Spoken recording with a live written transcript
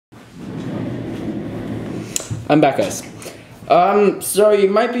I'm back, guys. So you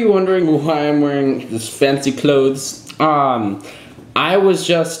might be wondering why I'm wearing this fancy clothes. I was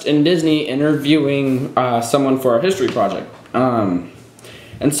just in Disney interviewing someone for a history project. And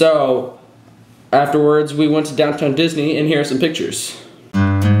so afterwards we went to downtown Disney, and here are some pictures.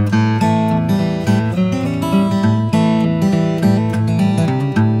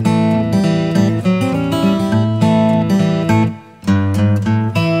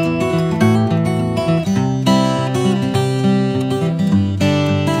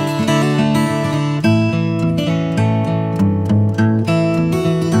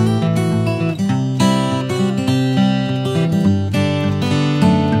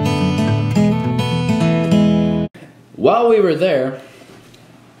 While we were there,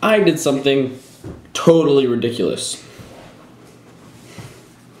 I did something totally ridiculous.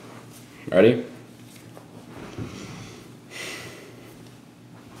 Ready?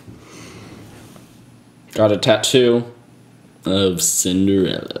 Got a tattoo of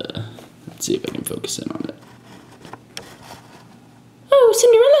Cinderella. Let's see if I can focus in on it. Oh,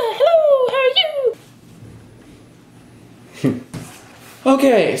 Cinderella, hello, how are you?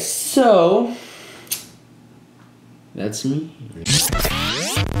 Okay, so that's me.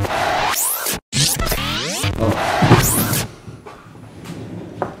 Oh.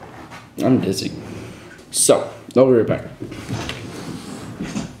 I'm dizzy. So, I'll be right back.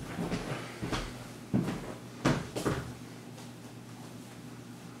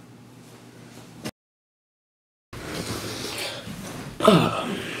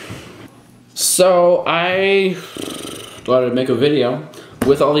 So, I thought I'd make a video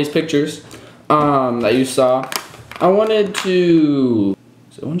with all these pictures that you saw. I wanted to...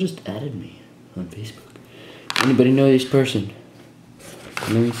 Someone just added me on Facebook. Anybody know this person?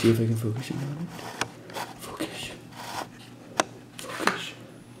 Let me see if I can focus in on it. Focus. Focus.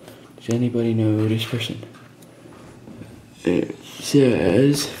 Does anybody know this person? It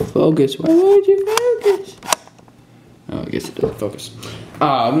says focus. Why would you focus? Oh, I guess it doesn't focus.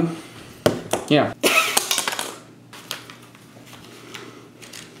 Yeah.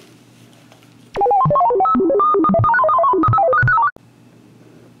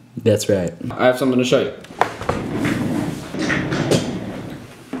 That's right. I have something to show you.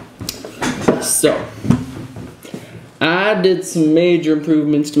 So, I did some major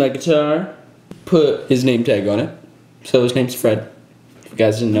improvements to my guitar. Put his name tag on it. So his name's Fred. If you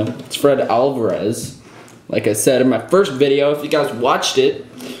guys didn't know, it's Fred Alvarez. Like I said in my first video, if you guys watched it,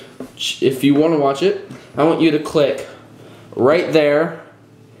 if you want to watch it, I want you to click right there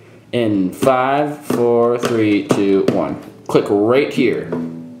in 5, 4, 3, 2, 1. Click right here.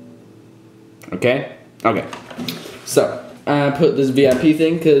 Okay? Okay. So, I put this VIP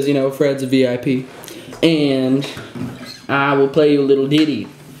thing because, you know, Fred's a VIP. And I will play you a little ditty.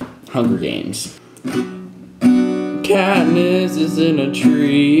 Hunger Games. Katniss is in a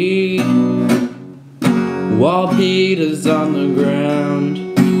tree while Peeta's on the ground.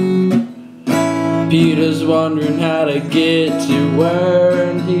 Peeta's wondering how to get to her,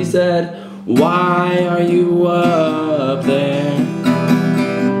 and he said, "Why are you up there?"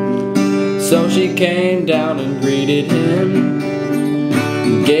 So she came down and greeted him,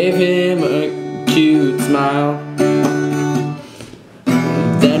 gave him a cute smile.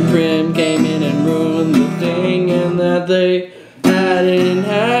 Then Prim came in and ruined the thing, and that they hadn't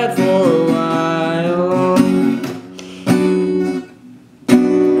had for a while.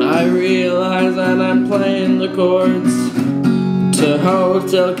 I realize that I'm playing the chords to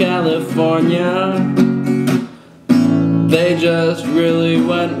Hotel California. They just really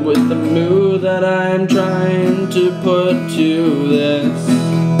went with the mood that I'm trying to put to this.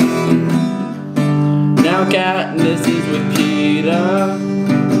 Now Katniss is with Peeta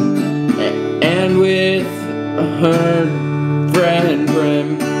and with her friend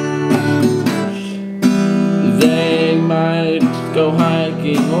Prim. They might go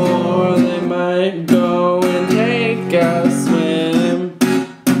hiking, or they might go and take a swim.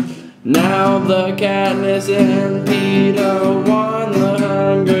 Now the Katniss and Peeta won the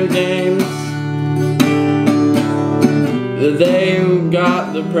Hunger Games. They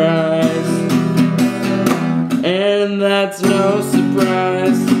got the prize, and that's no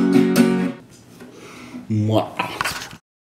surprise. Mwah.